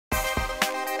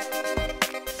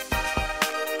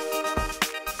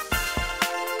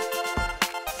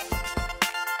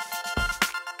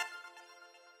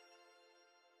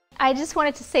I just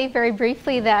wanted to say very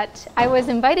briefly that I was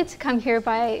invited to come here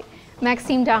by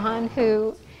Maxime Dahan,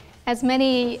 who, as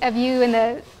many of you in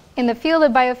the field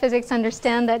of biophysics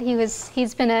understand, that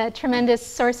he's been a tremendous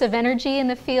source of energy in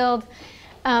the field.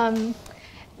 I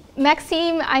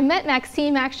met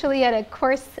Maxime actually at a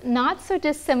course not so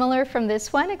dissimilar from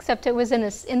this one, except it was in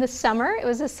the summer. It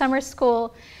was a summer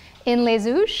school in Les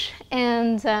Houches,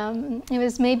 and it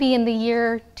was maybe in the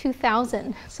year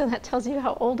 2000, so that tells you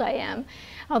how old I am,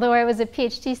 although I was a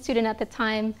PhD student at the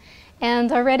time.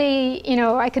 And already,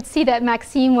 I could see that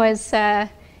Maxime was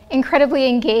incredibly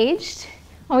engaged,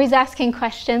 always asking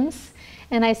questions,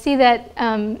 and I see that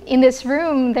in this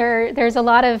room there's a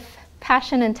lot of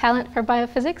passion and talent for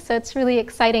biophysics, so it's really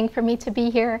exciting for me to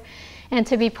be here and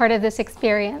to be part of this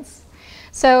experience.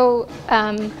 So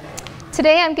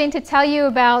today I'm going to tell you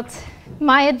about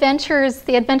my adventures,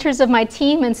 the adventures of my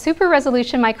team in super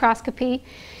resolution microscopy.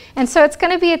 And so it's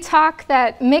going to be a talk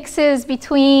that mixes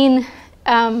between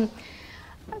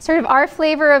sort of our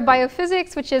flavor of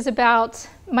biophysics, which is about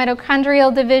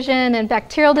mitochondrial division and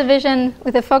bacterial division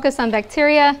with a focus on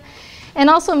bacteria, and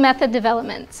also method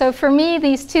development. So for me,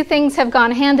 these two things have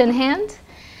gone hand in hand.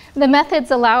 The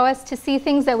methods allow us to see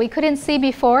things that we couldn't see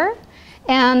before.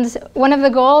 And one of the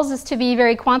goals is to be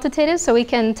very quantitative so we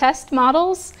can test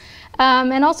models,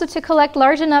 and also to collect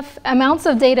large enough amounts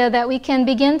of data that we can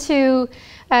begin to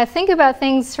think about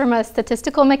things from a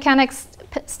statistical mechanics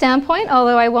standpoint,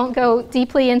 although I won't go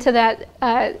deeply into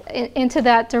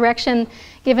that direction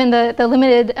given the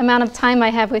limited amount of time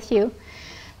I have with you.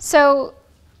 So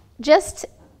just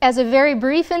as a very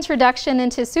brief introduction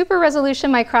into super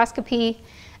resolution microscopy,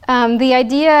 the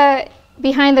idea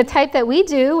behind the type that we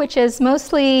do, which is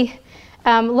mostly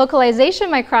localization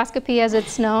microscopy as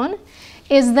it's known,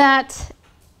 is that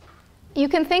you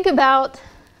can think about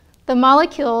the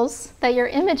molecules that you're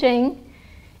imaging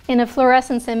in a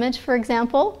fluorescence image, for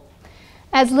example,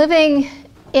 as living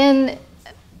in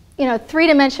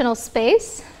three-dimensional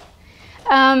space.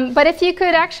 But if you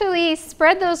could actually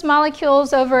spread those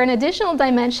molecules over an additional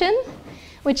dimension,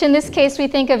 which in this case we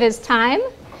think of as time,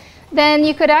 then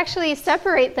you could actually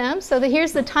separate them. So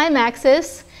here's the time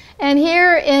axis, and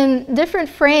here in different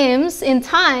frames in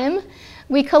time,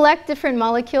 we collect different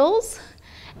molecules.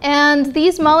 And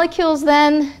these molecules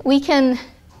then, we can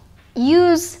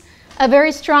use a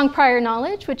very strong prior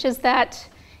knowledge, which is that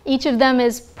each of them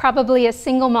is probably a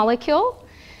single molecule.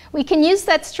 We can use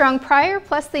that strong prior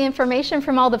plus the information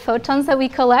from all the photons that we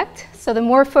collect. So the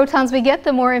more photons we get,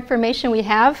 the more information we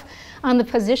have on the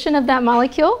position of that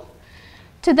molecule,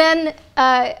 to then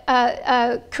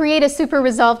create a super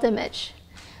resolved image.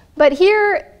 But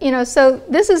here, so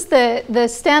this is the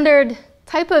standard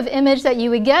type of image that you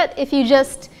would get if you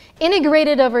just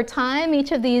integrated over time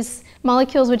each of these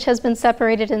molecules which has been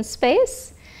separated in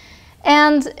space.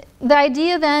 And the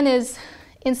idea then is,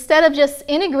 instead of just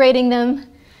integrating them,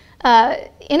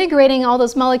 integrating all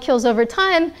those molecules over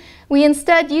time, we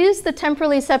instead use the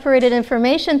temporally separated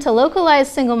information to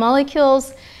localize single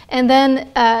molecules and then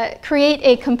create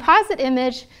a composite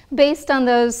image based on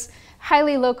those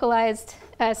highly localized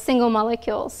single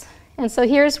molecules. And so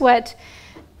here's what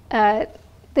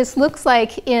this looks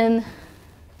like in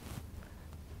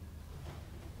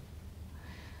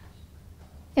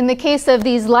the case of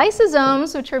these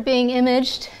lysosomes, which are being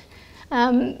imaged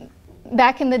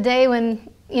back in the day when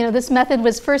this method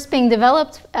was first being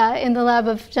developed in the lab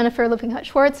of Jennifer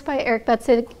Lippincott-Schwartz by Eric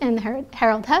Betzig and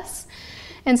Harold Hess.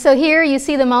 And so here you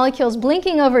see the molecules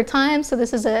blinking over time. So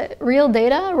this is a real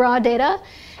data, raw data.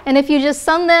 And if you just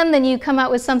sum them, then you come out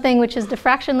with something which is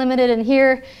diffraction limited. And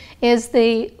here is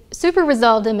the super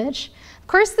resolved image. Of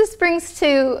course, this brings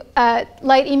to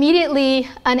light immediately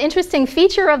an interesting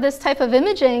feature of this type of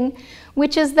imaging,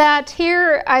 which is that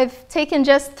here I've taken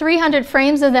just 300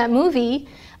 frames of that movie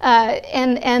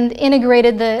and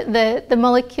integrated the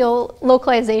molecule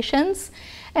localizations.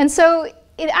 And so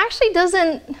it actually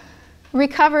doesn't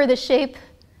recover the shape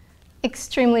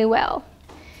extremely well.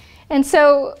 And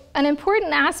so an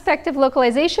important aspect of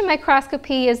localization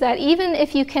microscopy is that even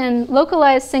if you can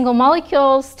localize single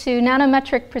molecules to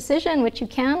nanometric precision, which you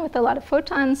can with a lot of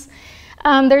photons,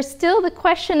 there's still the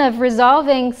question of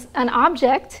resolving an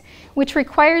object, which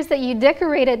requires that you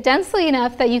decorate it densely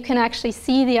enough that you can actually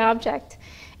see the object.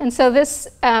 And so this,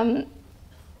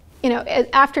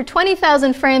 after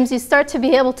 20,000 frames, you start to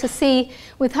be able to see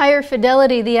with higher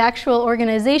fidelity the actual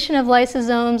organization of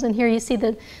lysosomes. And here you see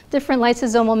the different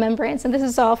lysosomal membranes. And this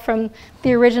is all from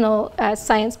the original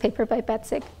science paper by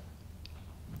Betzig.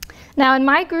 Now, in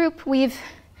my group, we've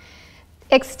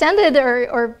extended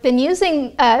or been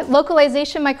using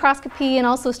localization microscopy and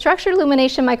also structured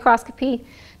illumination microscopy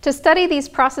to study these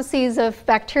processes of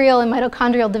bacterial and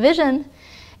mitochondrial division.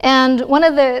 And one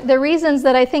of the reasons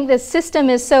that I think this system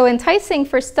is so enticing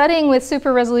for studying with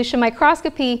super resolution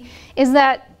microscopy is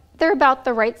that they're about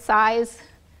the right size.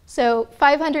 So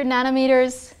 500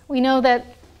 nanometers, we know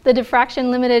that the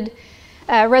diffraction limited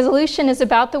resolution is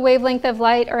about the wavelength of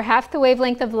light or half the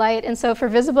wavelength of light. And so for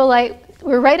visible light,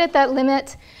 we're right at that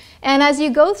limit. And as you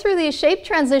go through these shape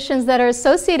transitions that are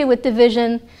associated with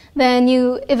division, then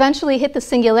you eventually hit the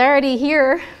singularity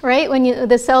here, right, when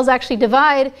the cells actually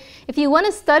divide. If you want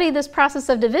to study this process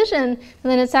of division,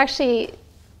 then it's actually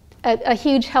a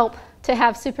huge help to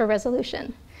have super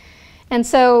resolution. And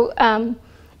so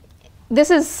this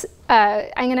is,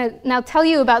 I'm going to now tell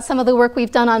you about some of the work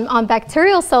we've done on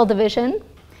bacterial cell division.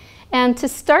 And to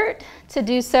start to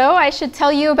do so, I should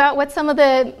tell you about what some of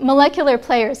the molecular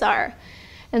players are.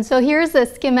 And so here's a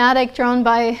schematic drawn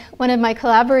by one of my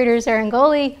collaborators,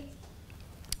 Arangoli,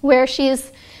 where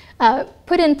she's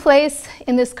put in place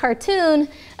in this cartoon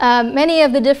many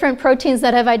of the different proteins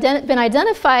that have been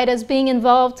identified as being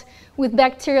involved with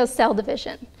bacterial cell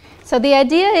division. So the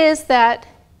idea is that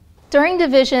during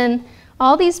division,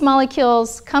 all these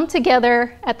molecules come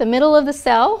together at the middle of the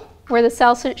cell, where the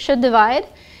cell should divide,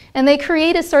 and they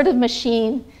create a sort of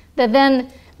machine that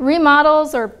then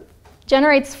remodels or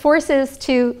generates forces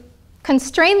to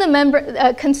constrain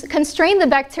the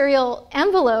bacterial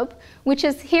envelope, which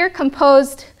is here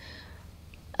composed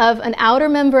of an outer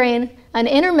membrane, an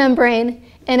inner membrane,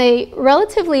 and a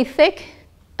relatively thick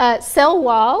cell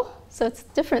wall. So it's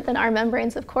different than our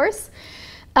membranes, of course.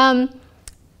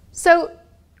 So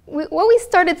what we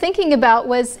started thinking about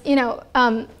was,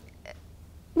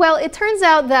 well, it turns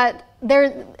out that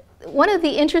one of the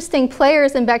interesting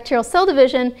players in bacterial cell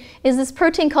division is this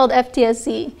protein called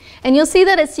FDSZ. And you'll see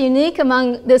that it's unique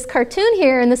among this cartoon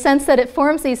here in the sense that it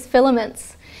forms these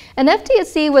filaments. And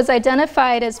FDSZ was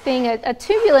identified as being a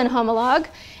tubulin homolog,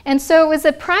 and so it was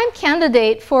a prime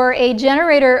candidate for a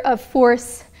generator of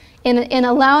force in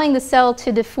allowing the cell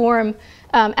to deform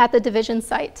at the division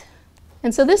site.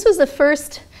 And so this was the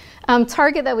first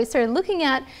target that we started looking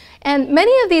at. And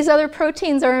many of these other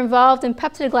proteins are involved in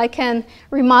peptidoglycan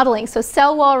remodeling, so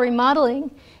cell wall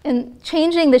remodeling, and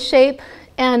changing the shape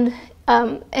and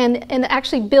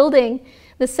actually building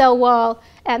the cell wall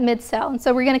at mid-cell. And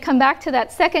so we're going to come back to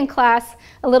that second class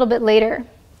a little bit later.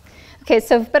 Okay,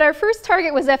 but our first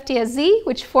target was FDSZ,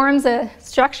 which forms a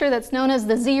structure that's known as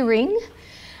the Z ring.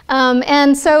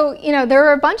 And so, there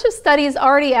are a bunch of studies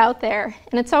already out there,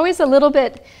 and it's always a little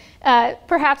bit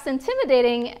perhaps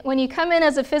intimidating when you come in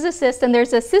as a physicist and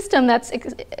there's a system that's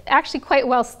actually quite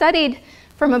well studied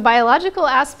from a biological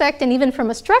aspect and even from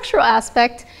a structural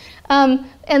aspect.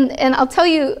 And I'll tell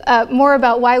you more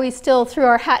about why we still threw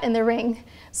our hat in the ring.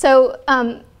 So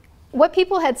what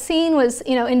people had seen was,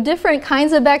 in different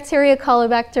kinds of bacteria,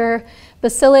 Colobacter,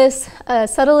 Bacillus,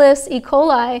 subtilis, E.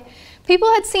 coli,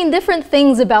 people had seen different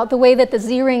things about the way that the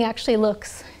Z ring actually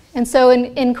looks. And so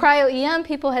in cryo-EM,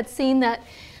 people had seen that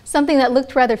something that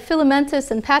looked rather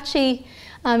filamentous and patchy.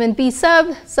 In B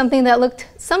sub, something that looked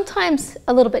sometimes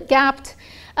a little bit gapped.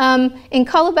 In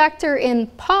Colobacter in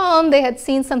palm, they had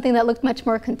seen something that looked much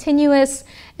more continuous.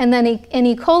 And then in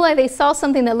E. coli, they saw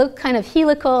something that looked kind of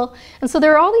helical. And so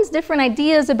there are all these different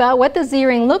ideas about what the Z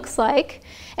ring looks like.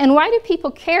 And why do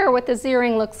people care what the Z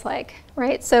ring looks like,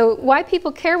 right? So why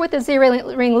people care what the Z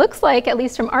ring looks like, at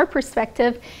least from our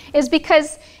perspective, is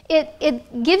because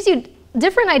it gives you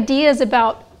different ideas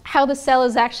about how the cell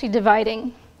is actually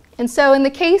dividing. And so in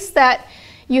the case that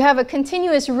you have a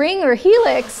continuous ring or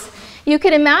helix, you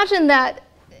could imagine that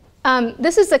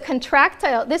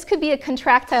this could be a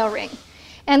contractile ring.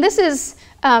 And this is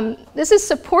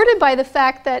supported by the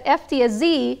fact that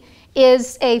FDSZ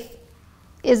is,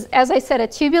 as I said, a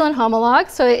tubulin homolog,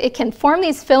 so it can form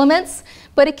these filaments,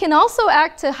 but it can also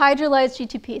act to hydrolyze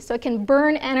G2P, so it can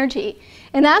burn energy.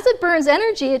 And as it burns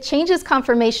energy, it changes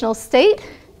conformational state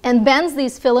and bends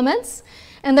these filaments.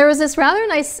 And there was this rather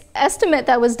nice estimate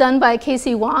that was done by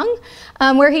Casey Wong,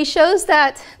 where he shows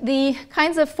that the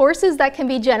kinds of forces that can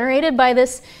be generated by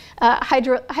this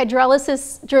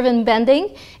hydrolysis-driven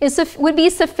bending would be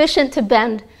sufficient to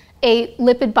bend a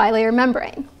lipid bilayer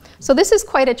membrane. So this is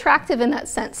quite attractive in that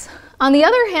sense. On the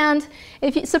other hand,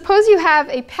 suppose you have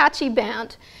a patchy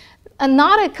band,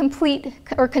 not a complete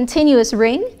or continuous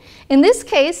ring. In this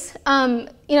case,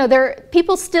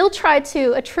 people still try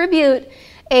to attribute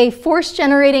a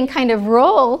force-generating kind of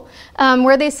role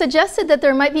where they suggested that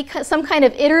there might be some kind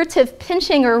of iterative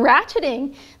pinching or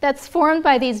ratcheting that's formed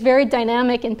by these very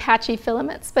dynamic and patchy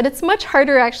filaments. But it's much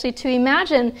harder actually to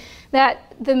imagine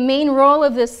that the main role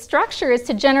of this structure is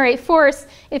to generate force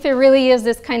if it really is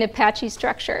this kind of patchy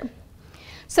structure.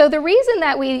 So the reason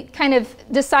that we kind of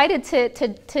decided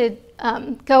to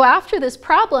go after this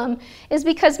problem is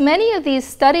because many of these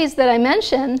studies that I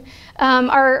mentioned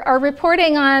are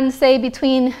reporting on, say,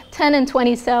 between 10 and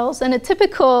 20 cells, and a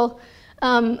typical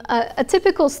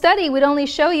study would only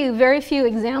show you very few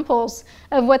examples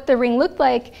of what the ring looked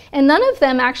like, and none of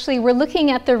them actually were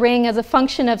looking at the ring as a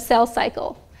function of cell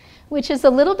cycle, which is a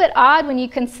little bit odd when you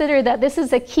consider that this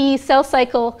is a key cell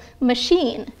cycle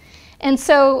machine. And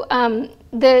so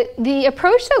the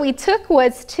approach that we took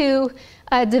was to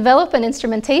develop an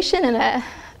instrumentation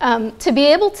and to be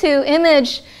able to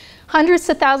image hundreds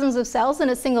to thousands of cells in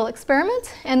a single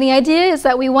experiment. And the idea is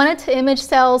that we wanted to image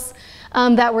cells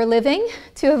that were living,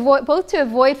 both to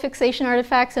avoid fixation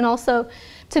artifacts and also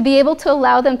to be able to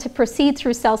allow them to proceed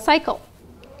through cell cycle.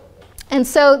 And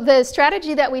so the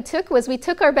strategy that we took was we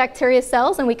took our bacteria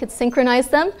cells and we could synchronize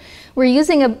them. We're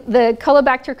using the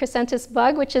Colobacter crescentus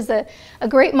bug, which is a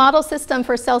great model system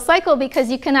for cell cycle because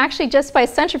you can actually, just by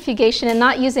centrifugation and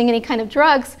not using any kind of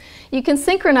drugs, you can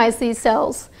synchronize these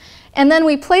cells. And then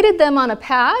we plated them on a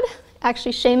pad.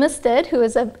 Actually, Seamus did, who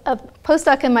was a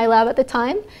postdoc in my lab at the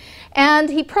time. And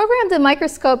he programmed a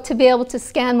microscope to be able to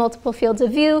scan multiple fields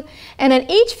of view. And in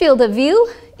each field of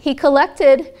view, he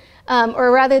collected,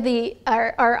 or rather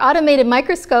our automated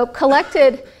microscope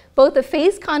collected both a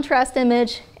phase contrast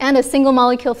image and a single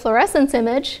molecule fluorescence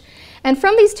image. And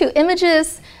from these two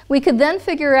images, we could then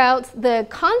figure out the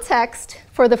context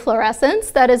for the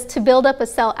fluorescence, that is to build up a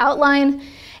cell outline,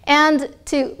 and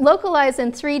to localize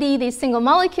in 3D these single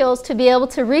molecules to be able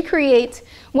to recreate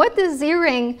what the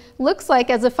Z-ring looks like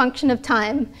as a function of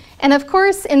time. And of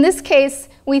course, in this case,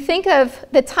 we think of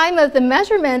the time of the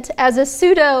measurement as a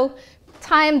pseudo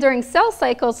time during cell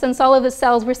cycle, since all of the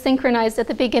cells were synchronized at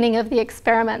the beginning of the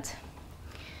experiment.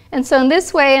 And so in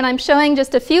this way, and I'm showing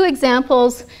just a few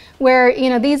examples where,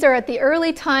 these are at the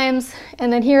early times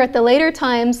and then here at the later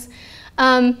times,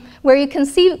 where you can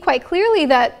see quite clearly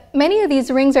that many of these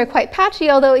rings are quite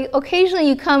patchy, although occasionally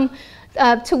you come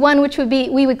to one which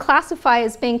we would classify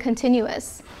as being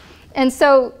continuous. And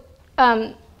so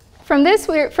from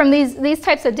these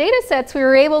types of data sets, we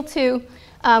were able to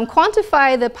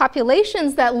quantify the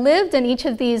populations that lived in each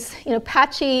of these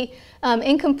patchy,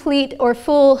 incomplete, or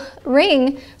full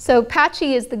ring. So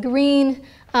patchy is the green,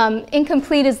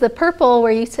 incomplete is the purple,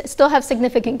 where you still have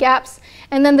significant gaps.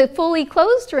 And then the fully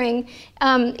closed ring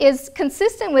is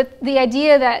consistent with the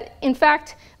idea that, in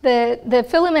fact, the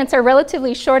filaments are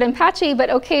relatively short and patchy, but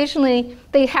occasionally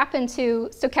they happen to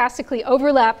stochastically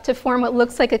overlap to form what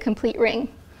looks like a complete ring.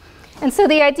 And so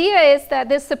the idea is that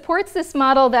this supports this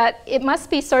model that it must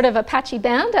be sort of a patchy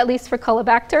band, at least for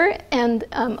Colobacter, and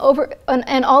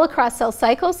all across cell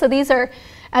cycle. So these are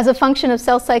as a function of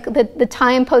cell cycle, the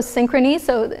time post-synchrony,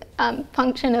 so the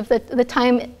function of the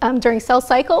time during cell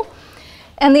cycle.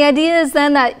 And the idea is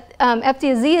then that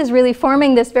FDZ is really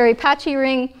forming this very patchy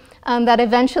ring that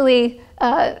eventually,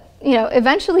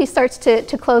 eventually starts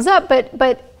to close up,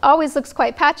 but always looks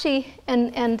quite patchy,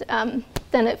 and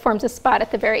then it forms a spot at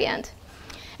the very end.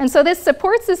 And so this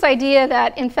supports this idea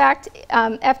that, in fact,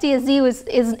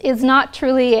 FDZ is not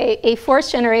truly a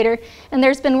force generator. And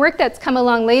there's been work that's come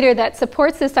along later that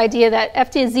supports this idea that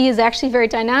FDZ is actually very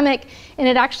dynamic, and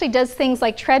it actually does things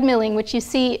like treadmilling, which you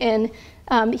see in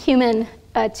human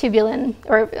tubulin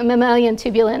or mammalian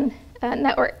tubulin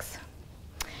networks.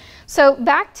 So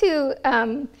back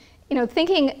to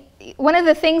thinking. One of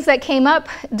the things that came up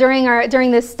during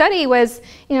this study was,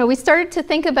 we started to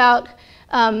think about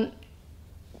the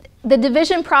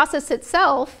division process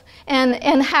itself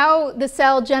and how the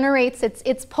cell generates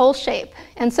its pole shape.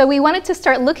 And so we wanted to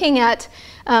start looking at,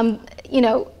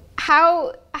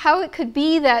 how it could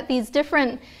be that these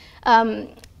different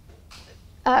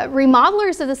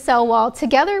remodelers of the cell wall,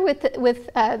 together with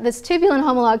this tubulin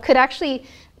homolog, could actually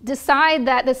decide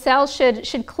that the cell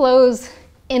should close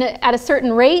at a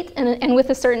certain rate and with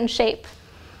a certain shape.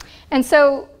 And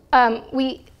so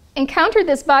we encountered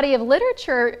this body of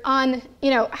literature on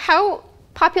how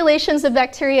populations of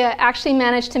bacteria actually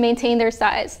manage to maintain their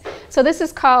size. So this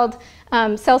is called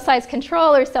cell size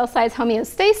control or cell size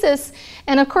homeostasis.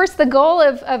 And of course, the goal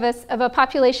of a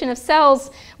population of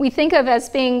cells we think of as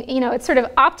being, it sort of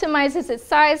optimizes its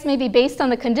size, maybe based on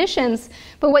the conditions.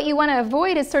 But what you want to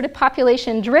avoid is sort of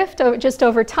population drift just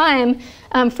over time.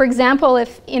 For example,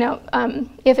 if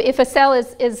a cell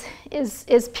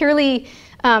is purely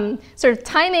sort of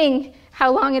timing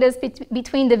how long it is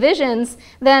between divisions,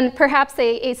 then perhaps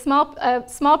a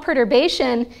small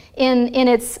perturbation in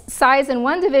its size in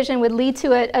one division would lead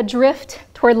to a drift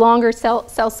toward longer cell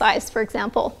size, for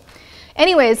example.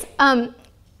 Anyways,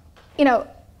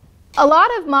 a lot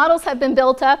of models have been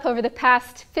built up over the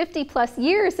past 50+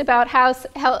 years about how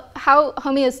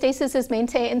homeostasis is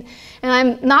maintained. And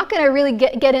I'm not going to really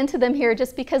get into them here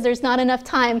just because there's not enough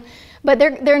time. But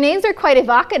their names are quite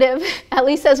evocative, at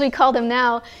least as we call them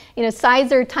now. You know,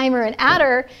 sizer, timer, and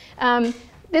adder.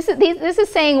 This is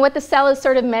saying what the cell is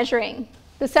sort of measuring.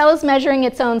 The cell is measuring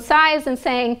its own size and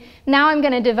saying, now I'm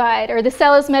going to divide. Or the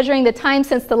cell is measuring the time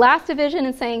since the last division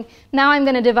and saying, now I'm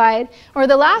going to divide. Or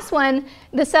the last one,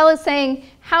 the cell is saying,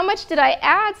 how much did I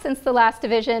add since the last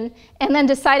division? And then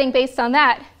deciding based on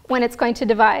that when it's going to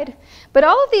divide. But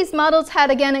all of these models had,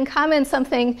 again, in common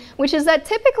something, which is that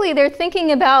typically they're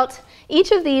thinking about each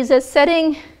of these as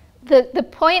setting the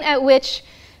point at which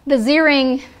the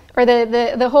zeroing or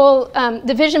the whole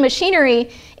division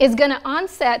machinery is going to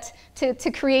onset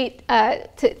to create,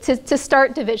 to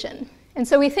start division. And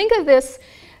so we think of this,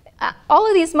 all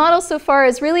of these models so far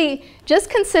as really just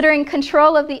considering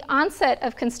control of the onset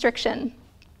of constriction.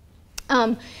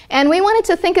 And we wanted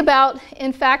to think about,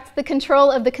 in fact, the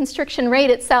control of the constriction rate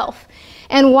itself.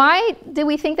 And why do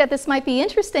we think that this might be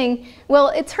interesting? Well,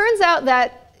 it turns out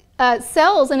that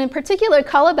cells, and in particular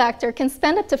Caulobacter, can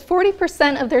spend up to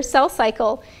 40% of their cell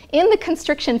cycle in the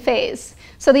constriction phase.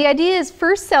 So the idea is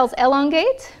first cells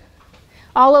elongate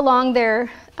all along their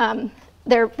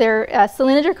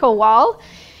cylindrical wall.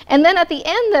 And then at the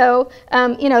end, though,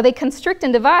 you know, they constrict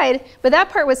and divide, but that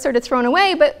part was sort of thrown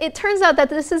away. But it turns out that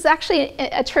this is actually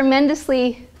a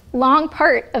tremendously long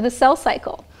part of the cell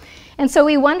cycle. And so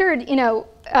we wondered, you know,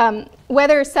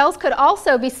 whether cells could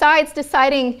also, besides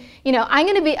deciding, you know,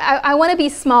 I want to be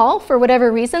small for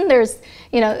whatever reason. There's,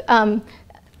 you know,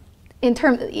 in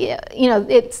terms, you know,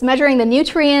 it's measuring the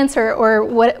nutrients or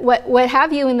what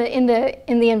have you in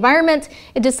the environment.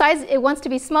 It decides it wants to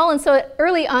be small, and so it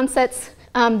early onsets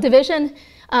division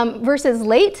versus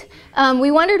late.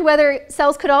 We wondered whether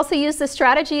cells could also use the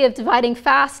strategy of dividing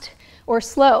fast or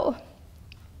slow.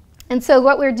 And so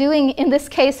what we're doing in this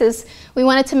case is we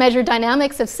wanted to measure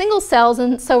dynamics of single cells,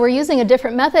 and so we're using a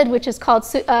different method, which is called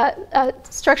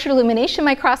structured illumination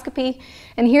microscopy.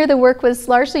 And here the work was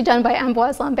largely done by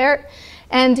Ambroise Lambert.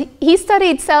 And he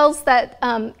studied cells that,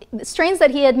 strains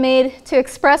that he had made to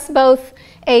express both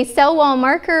a cell wall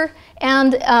marker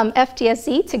and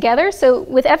FDSZ together. So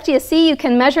with FDSZ, you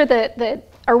can measure the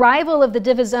arrival of the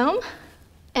divisome,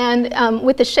 and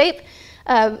with the shape,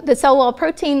 the cell wall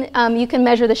protein, you can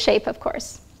measure the shape, of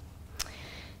course.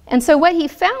 And so what he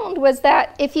found was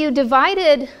that if you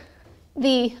divided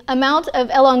the amount of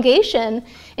elongation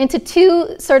into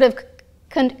two sort of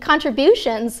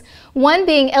contributions, one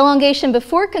being elongation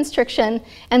before constriction,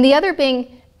 and the other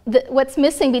being what's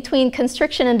missing between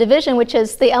constriction and division, which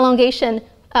is the elongation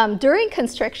during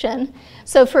constriction.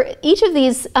 So for each of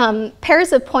these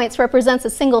pairs of points represents a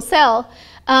single cell,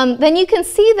 then you can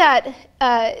see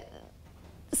that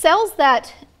cells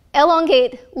that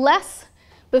elongate less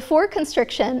before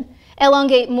constriction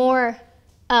elongate more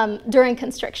during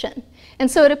constriction. And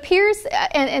so it appears,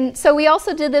 and so we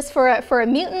also did this for a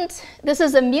mutant. This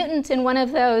is a mutant in one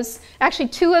of those, actually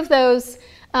two of those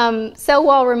cell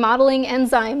wall remodeling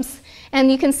enzymes.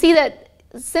 And you can see that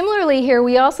similarly here,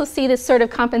 we also see this sort of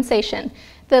compensation.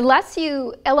 The less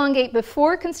you elongate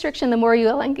before constriction, the more you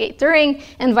elongate during,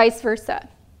 and vice versa.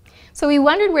 So we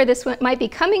wondered where this might be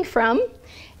coming from.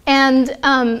 And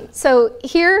so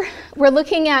here we're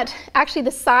looking at actually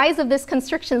the size of this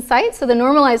constriction site, so the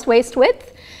normalized waist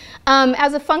width,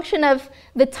 as a function of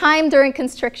the time during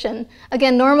constriction,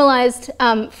 again normalized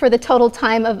for the total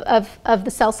time of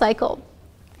the cell cycle.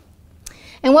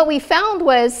 And what we found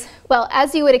was, well,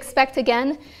 as you would expect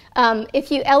again,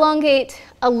 if you elongate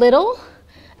a little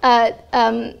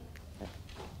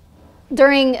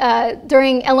during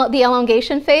the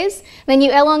elongation phase, then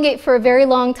you elongate for a very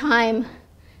long time.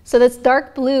 So this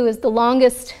dark blue is the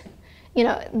longest, you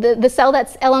know, the cell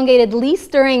that's elongated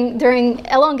least during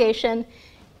elongation.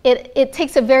 It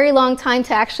takes a very long time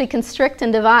to actually constrict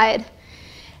and divide.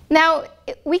 Now,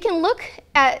 we can look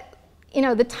at, you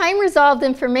know, the time-resolved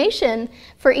information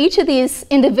for each of these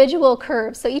individual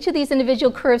curves. So each of these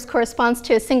individual curves corresponds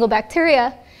to a single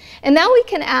bacteria. And now we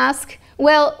can ask,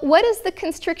 well, what is the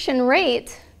constriction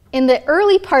rate in the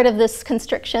early part of this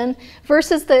constriction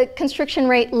versus the constriction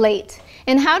rate late?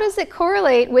 And how does it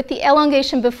correlate with the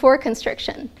elongation before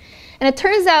constriction? And it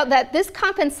turns out that this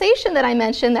compensation that I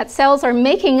mentioned, that cells are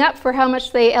making up for how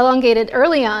much they elongated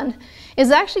early on,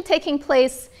 is actually taking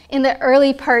place in the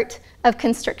early part of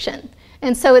constriction.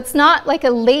 And so it's not like a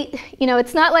late, you know,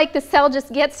 it's not like the cell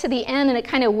just gets to the end and it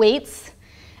kind of waits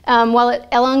while it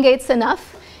elongates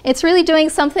enough. It's really doing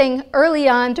something early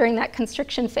on during that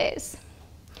constriction phase.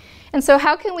 And so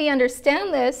how can we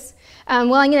understand this?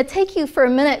 Well, I'm going to take you for a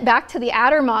minute back to the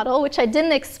adder model, which I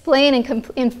didn't explain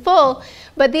in full,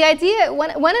 but the idea, one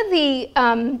of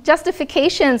the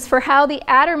justifications for how the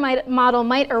adder model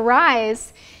might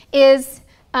arise is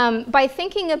by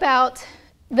thinking about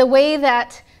the way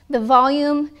that the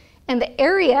volume and the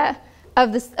area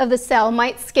of the cell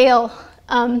might scale.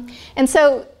 And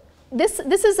so this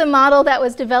is a model that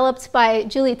was developed by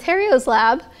Julie Theriault's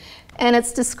lab, and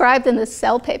it's described in this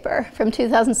Cell paper from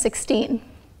 2016.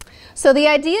 So the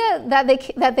idea that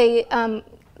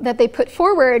they put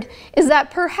forward is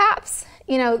that perhaps,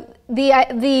 you know,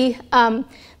 the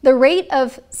rate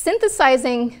of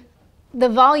synthesizing the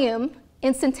volume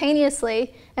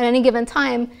instantaneously at any given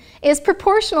time is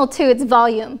proportional to its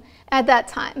volume at that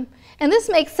time. And this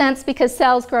makes sense because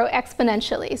cells grow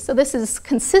exponentially. So this is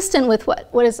consistent with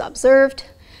what is observed.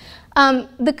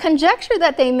 The conjecture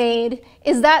that they made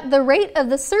is that the rate of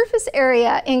the surface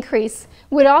area increase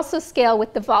would also scale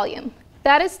with the volume.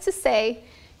 That is to say,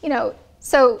 you know,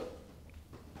 so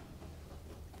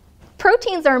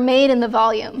proteins are made in the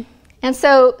volume. And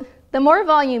so the more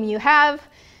volume you have,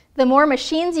 the more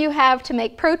machines you have to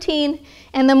make protein,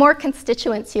 and the more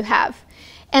constituents you have.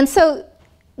 And so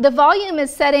the volume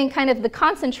is setting kind of the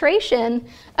concentration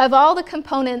of all the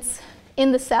components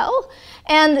in the cell.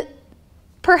 And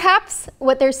perhaps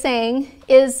what they're saying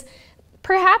is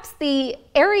perhaps the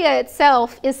area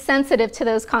itself is sensitive to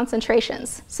those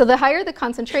concentrations. So the higher the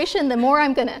concentration, the more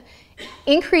I'm going to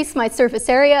increase my surface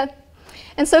area.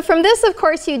 And so from this, of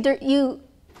course,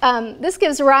 this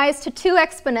gives rise to two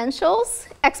exponentials,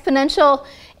 exponential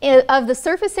of the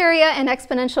surface area and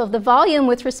exponential of the volume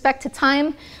with respect to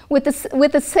time, with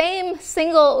the same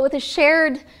single, with a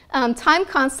shared time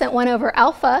constant 1 over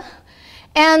alpha.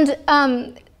 And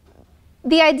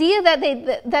the idea that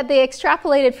they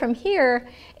extrapolated from here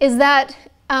is that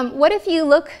what if you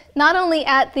look not only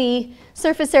at the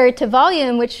surface area to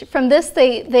volume, which from this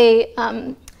they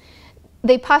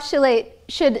postulate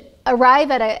should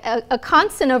arrive at a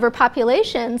constant over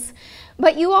populations,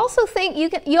 but you also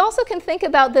can think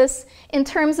about this in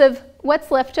terms of what's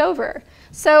left over.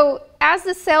 So as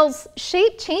the cell's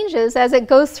shape changes, as it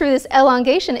goes through this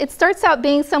elongation, it starts out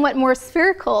being somewhat more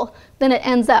spherical than it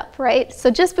ends up, right?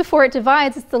 So just before it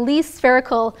divides, it's the least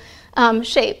spherical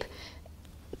shape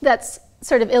that's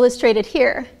sort of illustrated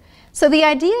here. So the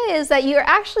idea is that you're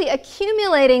actually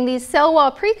accumulating these cell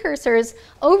wall precursors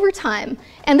over time,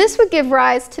 and this would give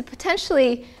rise to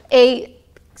potentially a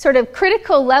sort of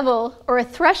critical level or a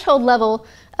threshold level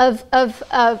of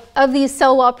these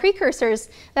cell wall precursors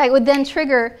that would then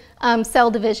trigger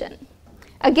cell division.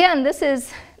 Again, this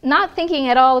is not thinking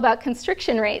at all about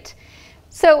constriction rate.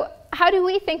 So how do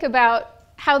we think about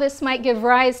how this might give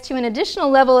rise to an additional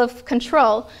level of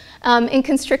control in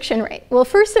constriction rate? Well,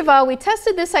 first of all, we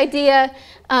tested this idea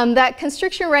that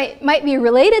constriction rate might be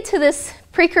related to this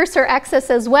precursor excess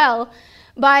as well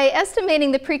by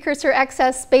estimating the precursor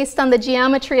excess based on the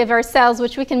geometry of our cells,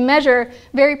 which we can measure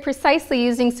very precisely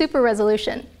using super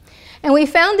resolution. And we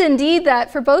found indeed that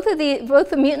for both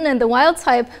the mutant and the wild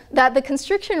type, that the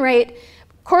constriction rate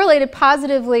correlated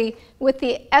positively with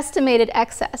the estimated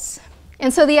excess.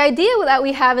 And so the idea that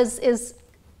we have is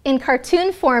in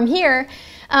cartoon form here,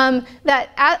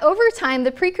 that over time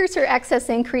the precursor excess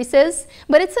increases,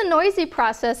 but it's a noisy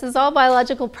process, as all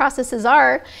biological processes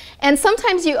are, and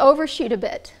sometimes you overshoot a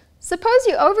bit. Suppose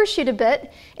you overshoot a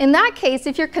bit. In that case,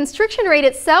 if your constriction rate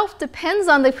itself depends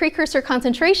on the precursor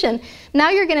concentration, now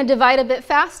you're going to divide a bit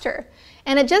faster.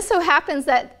 And it just so happens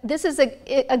that this is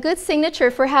a good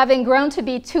signature for having grown to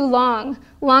be too long,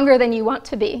 longer than you want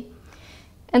to be.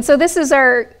 And so this is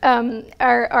our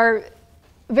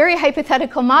very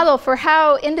hypothetical model for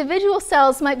how individual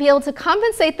cells might be able to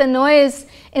compensate the noise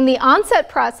in the onset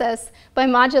process by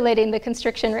modulating the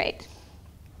constriction rate.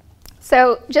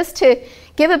 So just to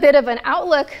give a bit of an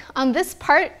outlook on this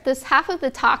part, this half of the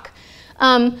talk,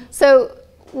 so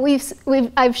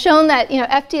I've shown that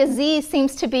FDSZ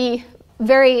seems to be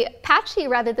very patchy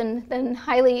rather than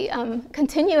highly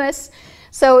continuous.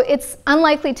 So it's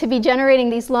unlikely to be generating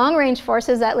these long-range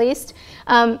forces, at least.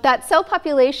 That cell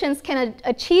populations can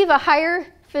achieve a higher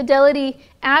fidelity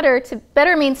adder to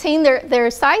better maintain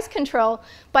their size control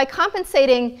by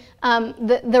compensating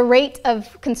the rate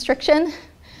of constriction.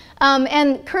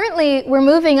 And currently, we're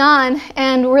moving on,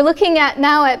 and we're looking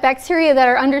now at bacteria that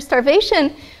are under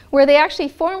starvation, where they actually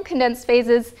form condensed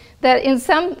phases that in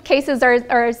some cases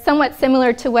are somewhat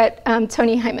similar to what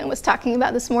Tony Hyman was talking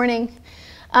about this morning.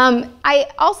 I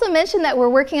also mentioned that we're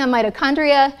working on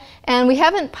mitochondria, and we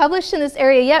haven't published in this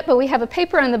area yet, but we have a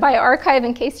paper on the bioarchive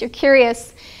in case you're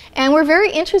curious. And we're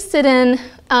very interested in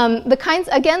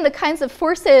the kinds of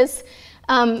forces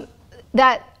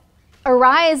that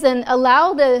arise and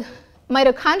allow the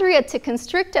mitochondria to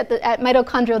constrict at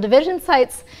mitochondrial division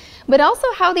sites, but also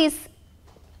how these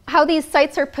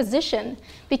sites are positioned.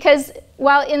 Because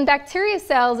while in bacteria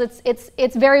cells,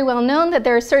 it's very well known that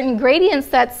there are certain gradients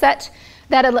that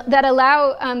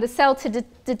allow the cell to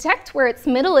detect where its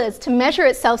middle is, to measure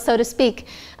itself, so to speak.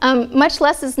 Much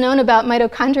less is known about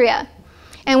mitochondria.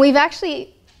 And we've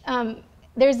actually,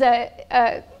 there's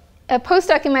a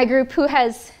postdoc in my group who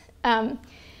has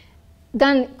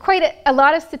done quite a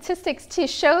lot of statistics to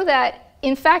show that,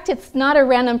 in fact, it's not a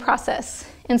random process.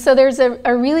 And so there's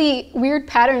a really weird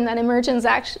pattern that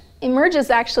emerges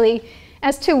actually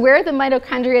as to where the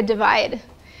mitochondria divide.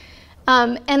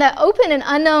 And an open and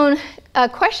unknown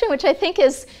question, which I think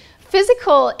is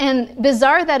physical and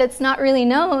bizarre that it's not really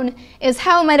known, is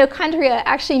how mitochondria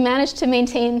actually manage to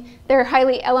maintain their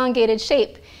highly elongated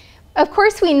shape. Of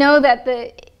course, we know that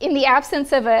in the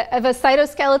absence of a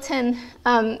cytoskeleton,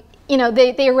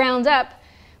 they round up,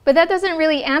 but that doesn't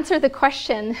really answer the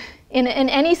question in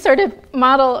any sort of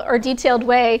model or detailed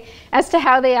way as to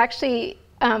how they actually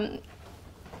have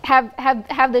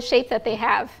the shape that they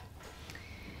have.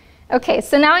 Okay,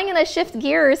 so now I'm going to shift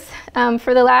gears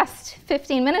for the last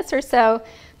 15 minutes or so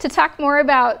to talk more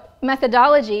about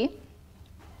methodology.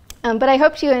 But I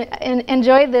hope you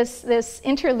enjoyed this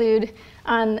interlude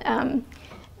on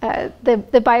the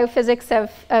biophysics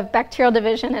of bacterial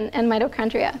division and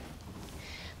mitochondria.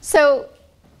 So,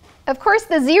 of course,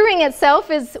 the Z-ring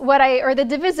itself is or the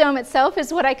divisome itself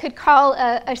is what I could call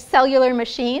a cellular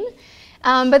machine.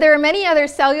 But there are many other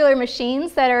cellular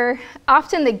machines that are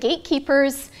often the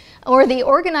gatekeepers or the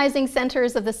organizing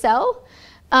centers of the cell.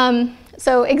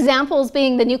 So examples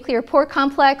being the nuclear pore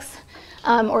complex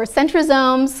or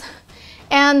centrosomes.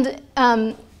 And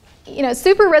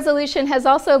super resolution has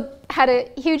also had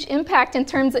a huge impact in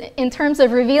terms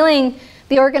of revealing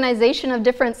the organization of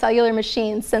different cellular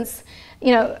machines, since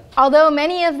although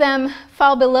many of them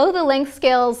fall below the length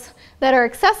scales that are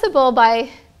accessible by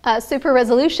super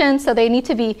resolution, so they need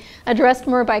to be addressed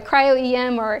more by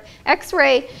cryo-EM or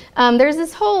X-ray, there's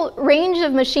this whole range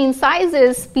of machine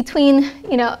sizes between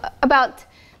about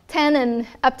 10 and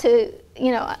up to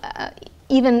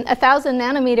even 1,000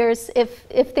 nanometers.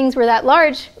 If things were that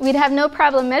large, we'd have no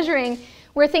problem measuring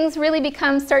where things really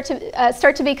start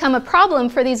to become a problem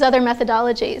for these other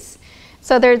methodologies.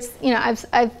 So there's,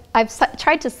 I've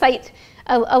tried to cite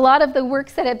a lot of the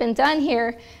works that have been done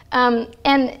here,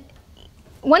 and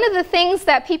one of the things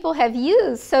that people have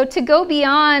used, so to go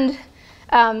beyond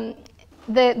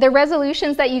the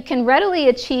resolutions that you can readily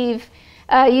achieve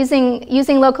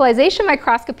using localization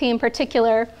microscopy in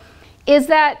particular, is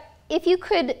that if you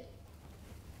could,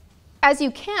 as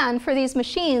you can for these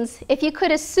machines, if you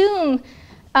could assume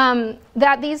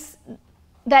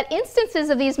that instances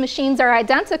of these machines are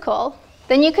identical,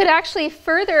 then you could actually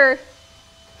further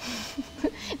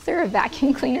is there a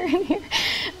vacuum cleaner in here?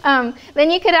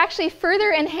 Then you could actually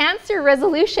further enhance your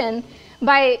resolution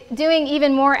by doing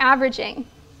even more averaging.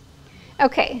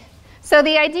 Okay, so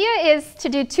the idea is to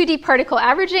do 2D particle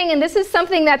averaging, and this is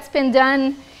something that's been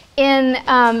done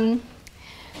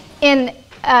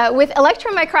with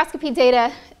electron microscopy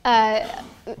data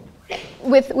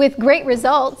with great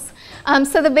results.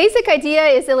 So the basic idea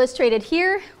is illustrated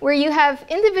here, where you have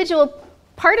individual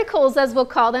particles, as we'll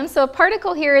call them. So a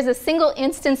particle here is a single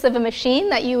instance of a machine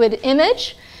that you would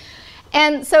image.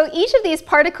 And so each of these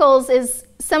particles is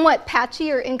somewhat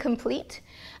patchy or incomplete.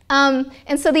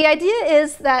 And so the idea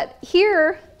is that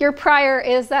here, your prior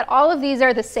is that all of these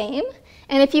are the same.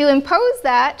 And if you impose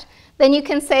that, then you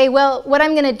can say, well, what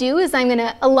I'm going to do is I'm going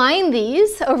to align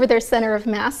these over their center of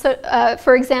mass. So,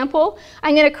 for example,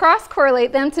 I'm going to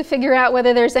cross-correlate them to figure out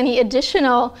whether there's any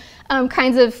additional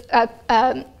kinds of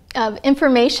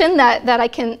information that I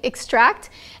can extract.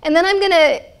 And then I'm going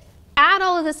to add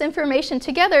all of this information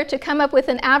together to come up with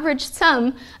an average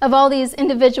sum of all these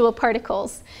individual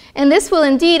particles. And this will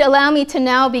indeed allow me to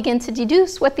now begin to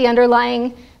deduce what the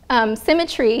underlying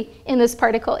symmetry in this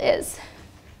particle is.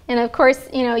 And of course,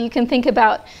 you can think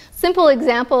about simple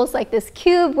examples like this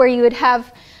cube where you would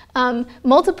have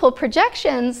multiple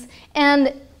projections.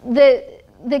 And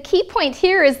the key point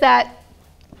here is that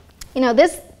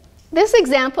this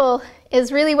example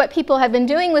is really what people have been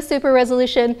doing with super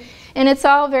resolution, and it's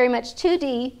all very much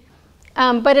 2D.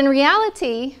 But in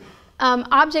reality,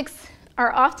 objects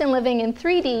are often living in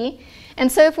 3D. And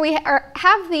so if we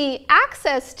have the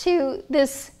access to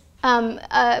this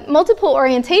multiple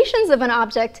orientations of an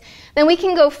object, then we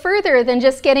can go further than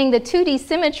just getting the 2D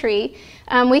symmetry.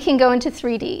 We can go into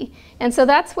 3D. And so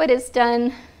that's what is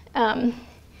done in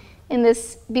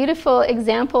this beautiful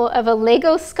example of a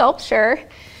Lego sculpture,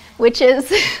 which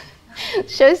is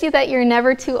Shows you that you're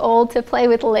never too old to play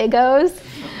with Legos.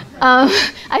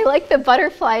 I like the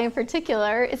butterfly in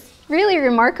particular. It's really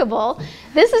remarkable.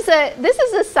 This is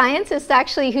a scientist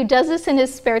actually who does this in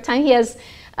his spare time. He has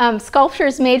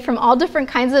sculptures made from all different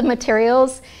kinds of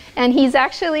materials, and he's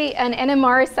actually an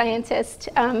NMR scientist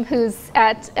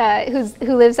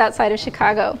who lives outside of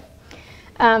Chicago.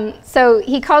 So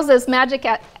he calls those magic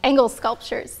angle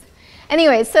sculptures.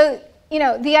 Anyway, so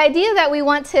the idea that we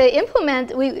want to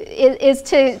implement is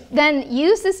to then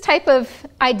use this type of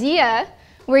idea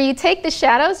where you take the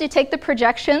shadows, you take the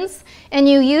projections, and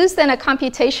you use then a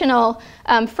computational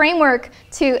framework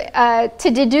to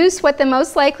deduce what the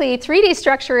most likely 3D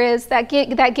structure is that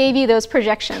gave you those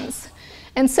projections.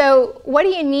 And so what do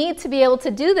you need to be able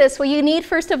to do this? Well, you need,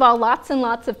 first of all, lots and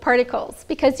lots of particles,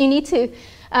 because you need to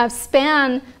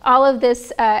span all of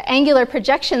this angular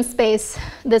projection space,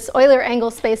 this Euler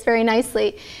angle space, very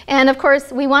nicely. And of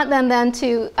course, we want them then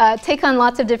to take on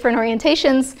lots of different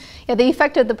orientations. The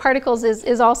effect of the particles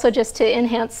is also just to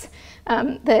enhance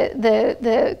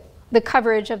the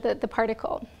coverage of the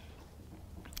particle.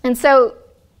 And so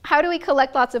how do we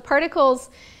collect lots of particles?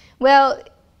 Well,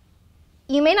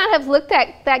 you may not have looked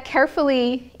at that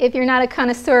carefully, if you're not a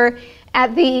connoisseur,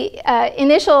 at the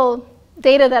initial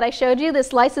data that I showed you, this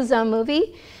lysosome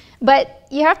movie. But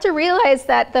you have to realize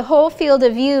that the whole field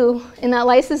of view in that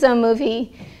lysosome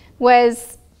movie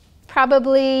was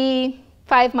probably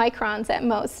 5 microns at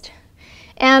most.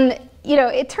 And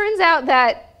it turns out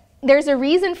that there's a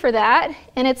reason for that,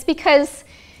 and it's because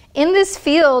in this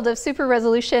field of super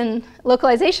resolution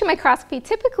localization microscopy,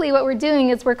 typically what we're doing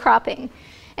is we're cropping.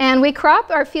 And we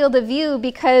crop our field of view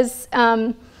because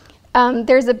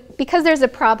there's a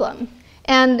problem.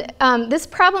 And this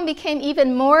problem became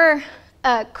even more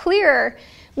clear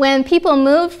when people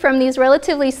moved from these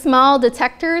relatively small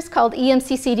detectors called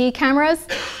EMCCD cameras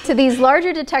to these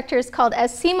larger detectors called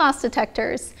SCMOS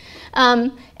detectors.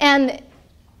 And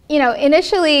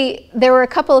initially there were a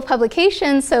couple of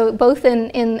publications, so both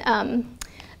in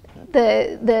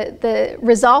the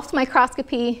resolved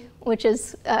microscopy, which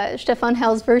is Stefan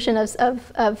Hell's version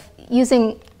of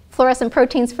using fluorescent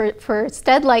proteins for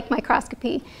STED-like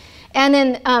microscopy, and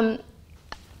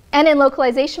in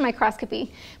localization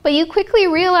microscopy. But you quickly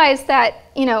realize that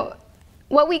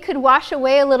what we could wash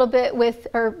away a little bit with,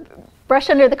 or brush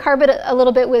under the carpet a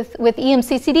little bit with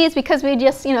EMCCD is because we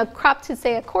just crop to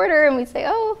say 1/4, and we say,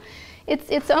 oh,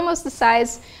 it's almost the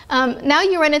size. Now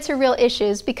you run into real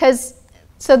issues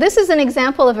so this is an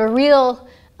example of a real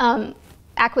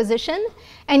acquisition,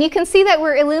 and you can see that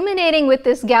we're illuminating with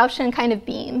this Gaussian kind of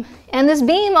beam. And this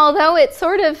beam, although it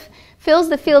sort of fills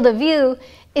the field of view,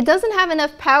 it doesn't have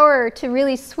enough power to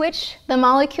really switch the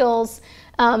molecules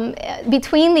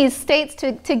between these states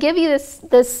to give you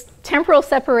this temporal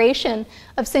separation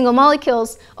of single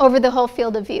molecules over the whole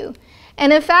field of view.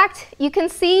 And in fact, you can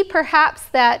see perhaps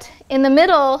that in the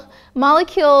middle,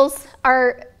 molecules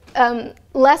are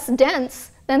less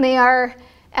dense than they are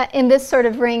in this sort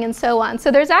of ring and so on. So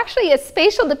there's actually a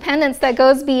spatial dependence that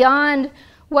goes beyond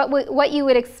what you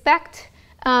would expect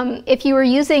if you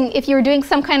were doing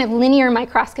some kind of linear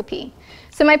microscopy.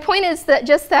 So my point is that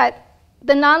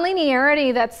the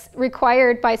nonlinearity that's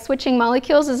required by switching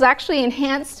molecules is actually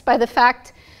enhanced by the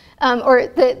fact, or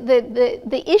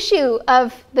the issue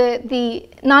of the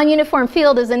non-uniform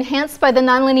field is enhanced by the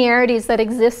nonlinearities that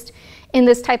exist in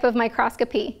this type of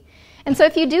microscopy. And so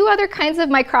if you do other kinds of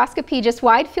microscopy, just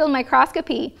wide field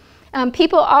microscopy,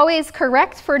 people always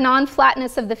correct for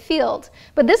non-flatness of the field.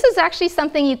 But this is actually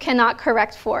something you cannot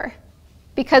correct for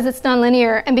because it's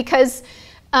nonlinear and because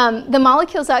the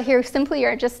molecules out here simply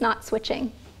are just not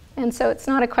switching. And so it's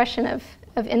not a question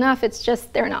of enough, it's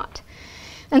just they're not.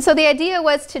 And so the idea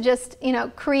was to just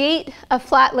create a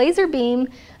flat laser beam.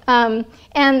 And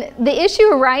the issue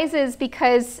arises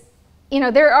because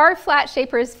there are flat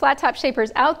top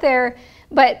shapers out there,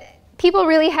 but people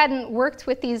really hadn't worked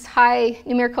with these high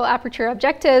numerical aperture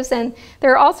objectives, and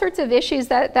there are all sorts of issues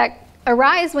that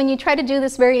arise when you try to do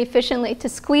this very efficiently, to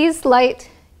squeeze light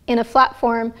in a flat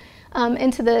form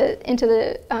into the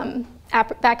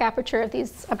back aperture of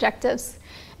these objectives.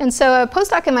 And so a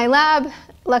postdoc in my lab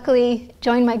luckily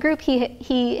joined my group.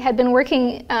 He had been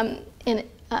working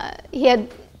he had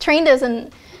trained as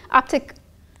an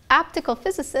optical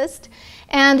physicist,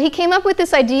 and he came up with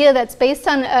this idea that's based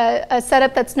on a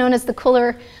setup that's known as the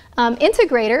Kohler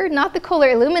integrator, not the Kohler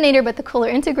illuminator, but the Kohler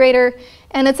integrator.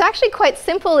 And it's actually quite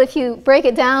simple if you break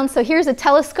it down. So here's a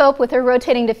telescope with a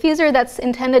rotating diffuser that's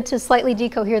intended to slightly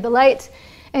decohere the light.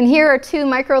 And here are 2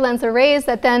 microlens arrays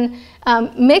that then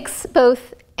mix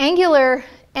both angular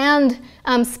and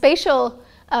spatial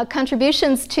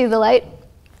contributions to the light.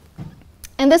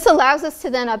 And this allows us to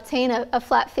then obtain a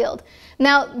flat field.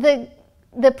 Now,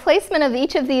 the placement of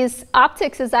each of these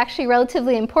optics is actually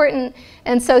relatively important,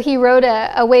 and so he wrote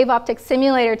a wave optics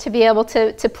simulator to be able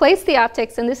to place the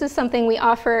optics, and this is something we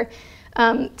offer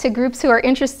to groups who are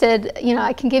interested. You know,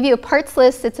 I can give you a parts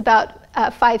list. It's about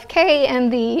 $5K,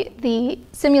 and the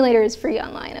simulator is free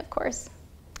online, of course.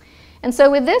 And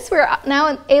so with this, we're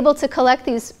now able to collect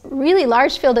these really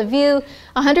large field of view,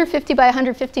 150 by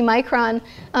 150 micron,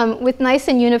 with nice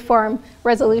and uniform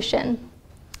resolution.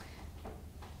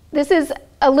 This is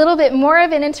a little bit more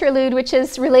of an interlude, which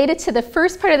is related to the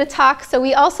first part of the talk. So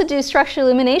we also do structural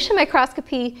illumination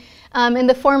microscopy in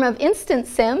the form of instant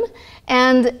SIM.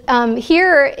 And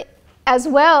here as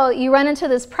well, you run into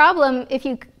this problem. If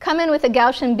you come in with a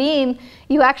Gaussian beam,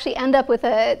 you actually end up with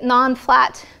a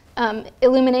non-flat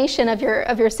illumination of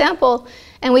your sample.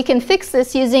 And we can fix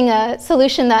this using a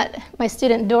solution that my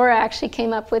student Dora actually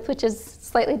came up with, which is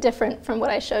slightly different from what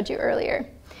I showed you earlier.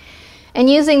 And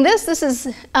using this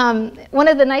is one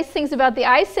of the nice things about the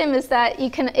iSim is that you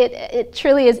can, it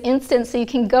truly is instant, so you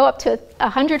can go up to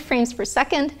 100 frames per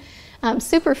second,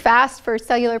 super fast for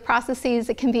cellular processes.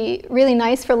 It can be really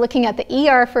nice for looking at the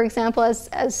ER, for example,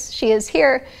 as she is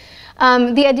here.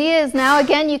 The idea is now,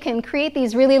 again, you can create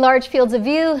these really large fields of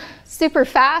view super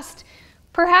fast,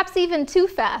 perhaps even too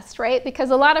fast, right? Because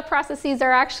a lot of processes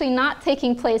are actually not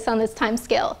taking place on this time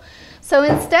scale. So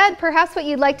instead, perhaps what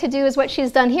you'd like to do is what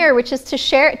she's done here, which is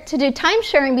to do time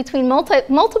sharing between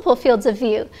multiple fields of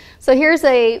view. So here's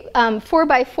a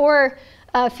 4x4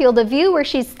 field of view where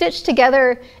she's stitched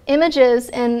together images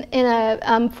in a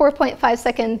 4.5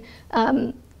 second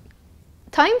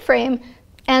time frame,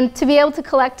 and to be able to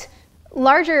collect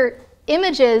larger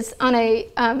images on a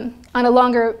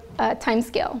longer time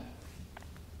scale.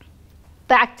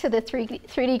 Back to the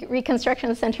 3D reconstruction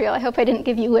of the centriole. I hope I didn't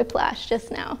give you whiplash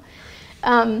just now.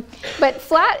 But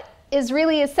flat is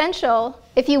really essential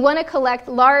if you want to collect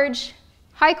large,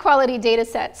 high-quality data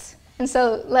sets. And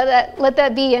so let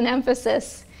that be an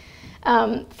emphasis.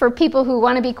 For people who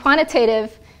want to be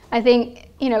quantitative, I think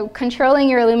controlling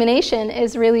your illumination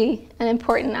is really an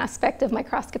important aspect of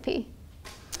microscopy.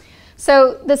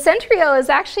 So the centriole is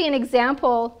actually an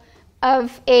example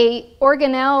of an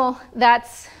organelle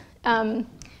that's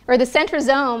or the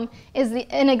centrosome is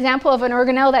an example of an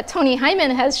organelle that Tony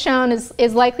Hyman has shown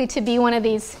is likely to be one of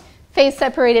these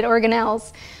phase-separated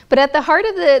organelles. But at the heart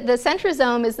of the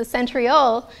centrosome is the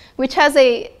centriole, which has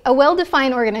a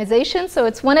well-defined organization. So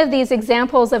it's one of these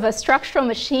examples of a structural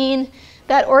machine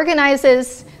that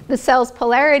organizes the cell's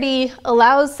polarity,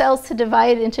 allows cells to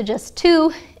divide into just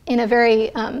two in a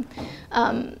very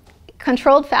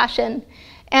controlled fashion.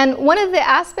 And one of the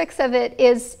aspects of it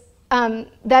is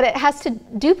that it has to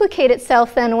duplicate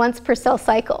itself then once per cell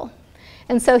cycle.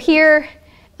 And so here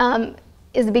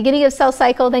is the beginning of cell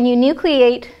cycle, then you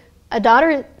nucleate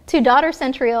two daughter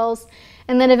centrioles,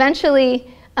 and then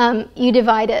eventually you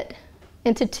divide it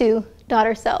into two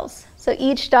daughter cells. So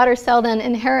each daughter cell then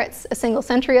inherits a single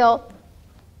centriole.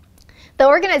 The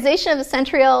organization of the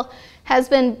centriole has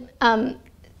been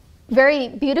very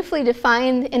beautifully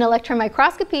defined in electron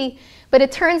microscopy, but it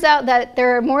turns out that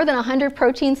there are more than 100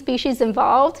 protein species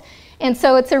involved, and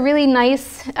so it's a really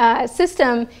nice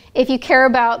system if you care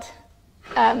about,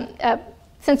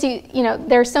 since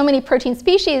there are so many protein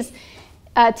species,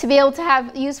 to be able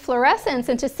to use fluorescence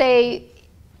and to say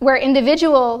where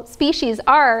individual species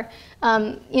are,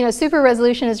 super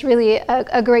resolution is really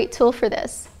a great tool for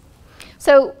this.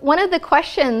 So one of the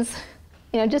questions,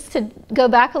 just to go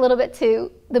back a little bit to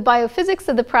the biophysics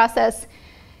of the process,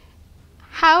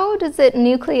 how does it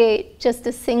nucleate just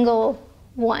a single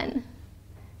one?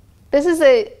 This is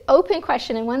an open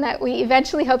question and one that we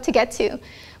eventually hope to get to.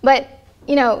 But,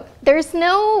 there's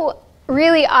no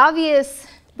really obvious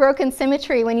broken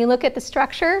symmetry when you look at the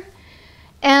structure.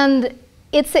 And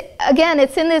it's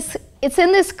in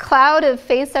this cloud of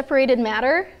phase-separated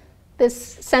matter,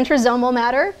 this centrosomal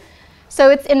matter. So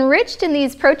it's enriched in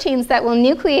these proteins that will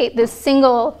nucleate this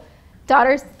single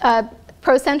daughter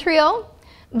procentriole.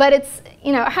 But it's,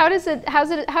 how does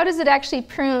it actually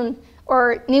prune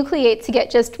or nucleate to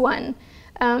get just one?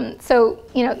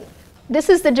 This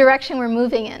is the direction we're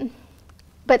moving in.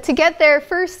 But to get there,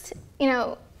 first, we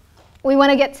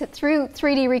want to get through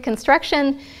 3D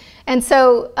reconstruction. And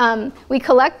so we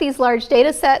collect these large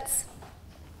data sets.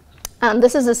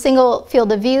 This is a single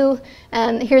field of view,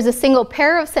 and here's a single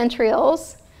pair of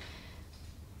centrioles.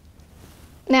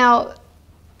 Now,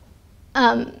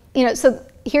 so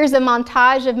here's a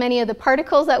montage of many of the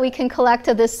particles that we can collect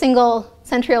of this single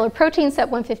centriolar protein, set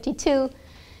 152.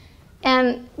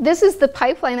 And this is the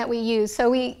pipeline that we use. So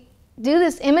we do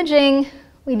this imaging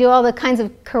We do all the kinds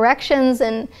of corrections,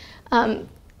 and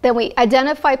then we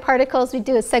identify particles. We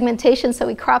do a segmentation, so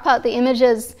we crop out the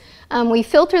images. We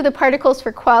filter the particles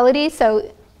for quality.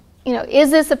 So, is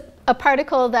this a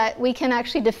particle that we can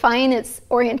actually define its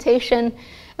orientation?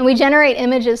 And we generate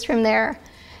images from there.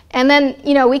 And then,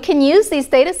 we can use these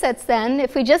data sets then.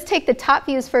 If we just take the top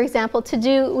views, for example,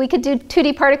 we could do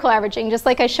 2D particle averaging, just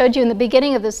like I showed you in the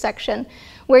beginning of this section,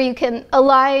 where you can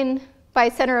align by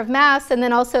center of mass and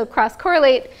then also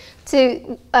cross-correlate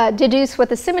to deduce what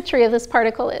the symmetry of this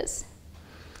particle is.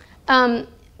 But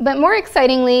more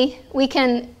excitingly, we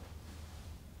can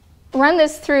run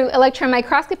this through electron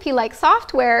microscopy-like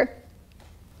software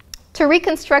to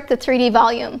reconstruct the 3D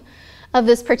volume of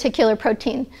this particular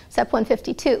protein,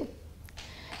 SEP152.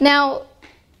 Now,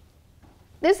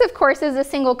 this, of course, is a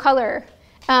single color.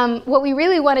 What we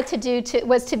really wanted to do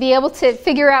was to be able to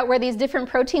figure out where these different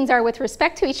proteins are with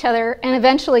respect to each other, and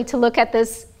eventually to look at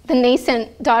the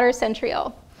nascent daughter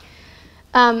centriole.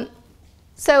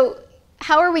 So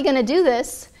how are we going to do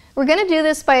this? We're going to do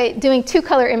this by doing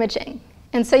 2-color imaging.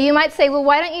 And so you might say, well,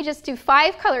 why don't you just do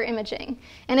 5-color imaging?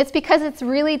 And it's because it's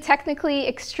really technically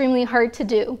extremely hard to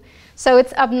do. So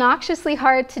it's obnoxiously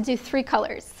hard to do 3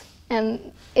 colors.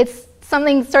 And it's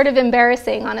something sort of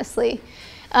embarrassing, honestly.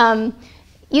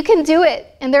 You can do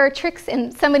it, and there are tricks,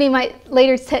 and somebody might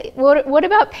later say, what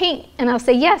about paint? And I'll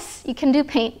say, yes, you can do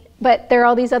paint, but there are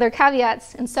all these other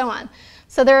caveats, and so on.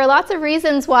 So there are lots of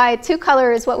reasons why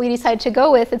 2-color is what we decided to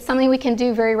go with. It's something we can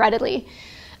do very readily.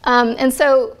 And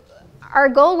so our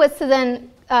goal was to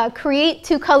then create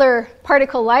 2-color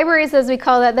particle libraries, as we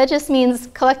call that. That just means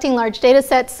collecting large data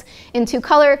sets in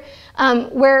 2-color,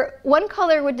 where one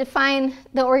color would define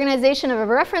the organization of a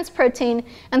reference protein,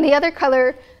 and the other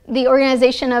color the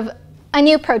organization of a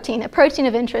new protein, a protein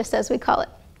of interest, as we call it.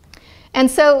 And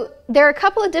so there are a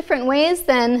couple of different ways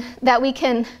then that we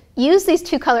can use these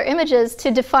 2-color images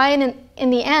to define, in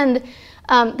the end,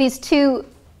 these 2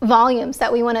 volumes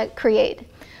that we want to create.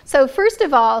 So first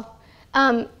of all,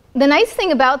 the nice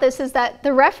thing about this is that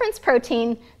the reference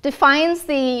protein defines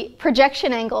the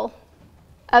projection angle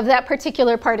of that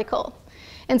particular particle.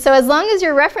 And so as long as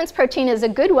your reference protein is a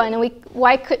good one, and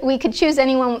we could choose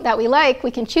anyone that we like,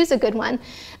 we can choose a good one,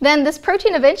 then this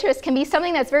protein of interest can be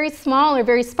something that's very small or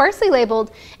very sparsely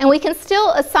labeled, and we can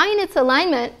still assign its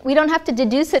alignment. We don't have to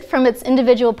deduce it from its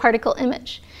individual particle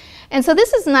image. And so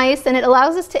this is nice, and it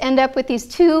allows us to end up with these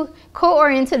 2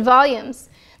 co-oriented volumes.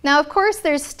 Now, of course,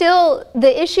 there's still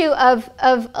the issue of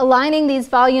aligning these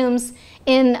volumes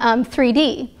in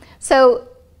 3D. So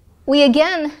we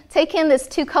again take in this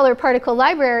 2-color particle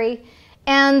library,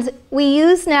 and we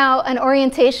use now an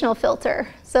orientational filter.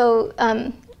 So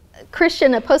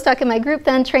Christian, a postdoc in my group,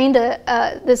 then trained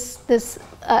this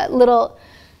little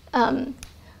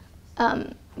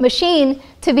machine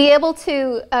to be able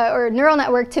to, or neural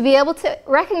network, to be able to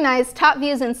recognize top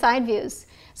views and side views.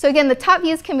 So again, the top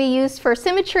views can be used for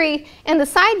symmetry, and the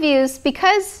side views,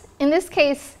 because in this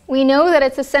case we know that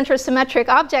it's a centrosymmetric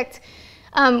object,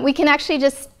 we can actually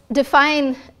just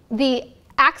define the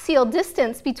axial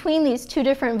distance between these 2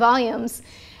 different volumes.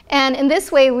 And in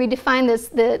this way, we define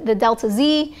the delta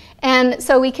z. And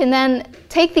so we can then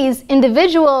take these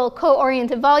individual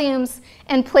co-oriented volumes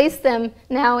and place them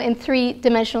now in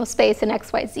 3-dimensional space in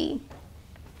x, y, z.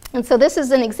 And so this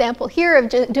is an example here of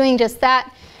doing just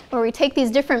that, where we take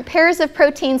these different pairs of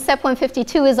proteins.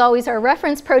 SEP152 is always our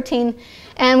reference protein.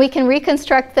 And we can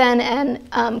reconstruct then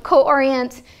and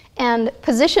co-orient and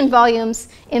position volumes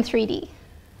in 3D.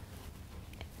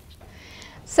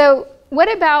 So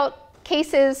what about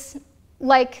cases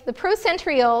like the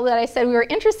procentriole that I said we were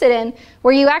interested in,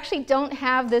 where you actually don't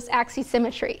have this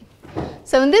axisymmetry?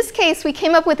 So in this case, we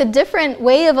came up with a different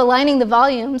way of aligning the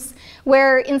volumes,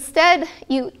 where instead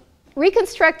you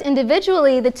reconstruct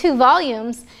individually the 2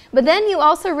 volumes, but then you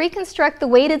also reconstruct the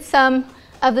weighted sum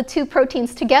of the 2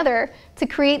 proteins together to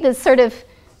create this sort of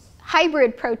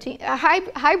hybrid protein, a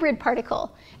hybrid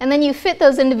particle, and then you fit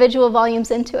those individual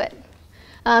volumes into it.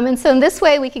 And so in this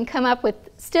way, we can come up with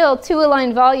still 2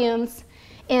 aligned volumes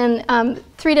in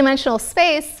 3-dimensional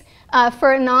space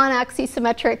for a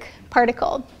non-axisymmetric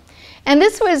particle. And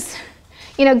this was,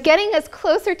 getting us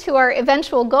closer to our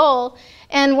eventual goal.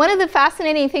 And one of the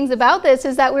fascinating things about this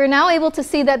is that we're now able to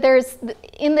see that there's,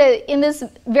 in this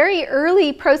very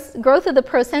early growth of the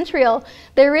procentriole,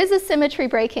 there is a symmetry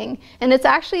breaking. And it's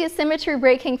actually a symmetry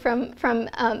breaking from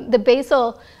the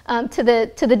basal to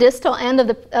the distal end of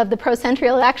the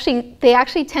procentriole. They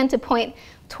actually tend to point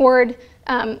toward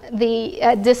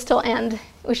the distal end,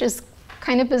 which is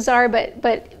kind of bizarre,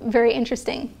 but very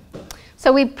interesting.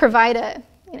 So we provide a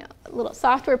little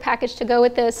software package to go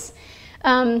with this.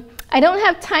 I don't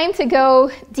have time to go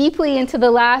deeply into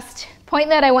the last point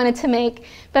that I wanted to make,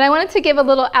 but I wanted to give a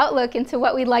little outlook into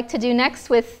what we'd like to do next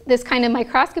with this kind of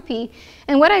microscopy.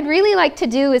 And what I'd really like to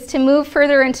do is to move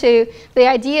further into the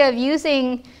idea of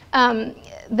using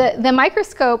the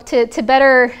microscope to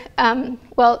better, going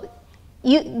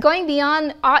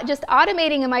beyond just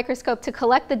automating a microscope to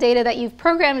collect the data that you've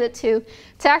programmed it to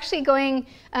actually going,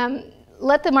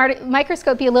 let the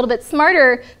microscope be a little bit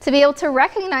smarter to be able to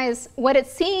recognize what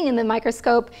it's seeing in the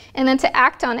microscope and then to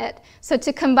act on it. So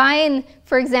to combine,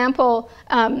 for example,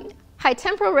 high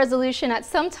temporal resolution at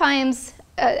sometimes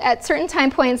at certain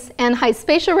time points and high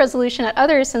spatial resolution at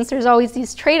others, since there's always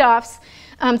these trade-offs,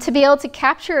 to be able to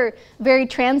capture very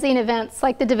transient events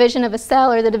like the division of a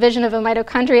cell or the division of a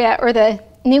mitochondria or the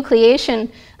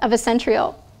nucleation of a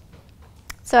centriole.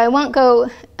 So I won't go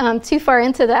too far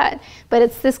into that, but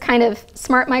it's this kind of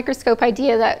smart microscope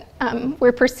idea that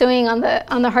we're pursuing on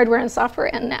the hardware and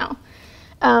software end now.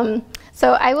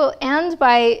 So I will end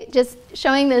by just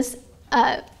showing this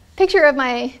picture of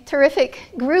my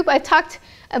terrific group. I talked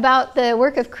about the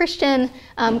work of Christian,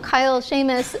 Kyle,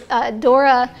 Seamus,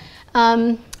 Dora.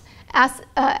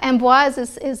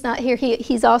 Ambroise is not here.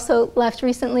 He's also left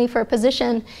recently for a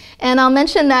position. And I'll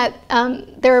mention that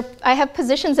I have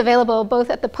positions available both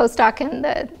at the postdoc and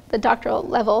the doctoral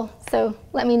level. So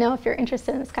let me know if you're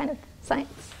interested in this kind of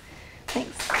science.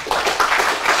 Thanks.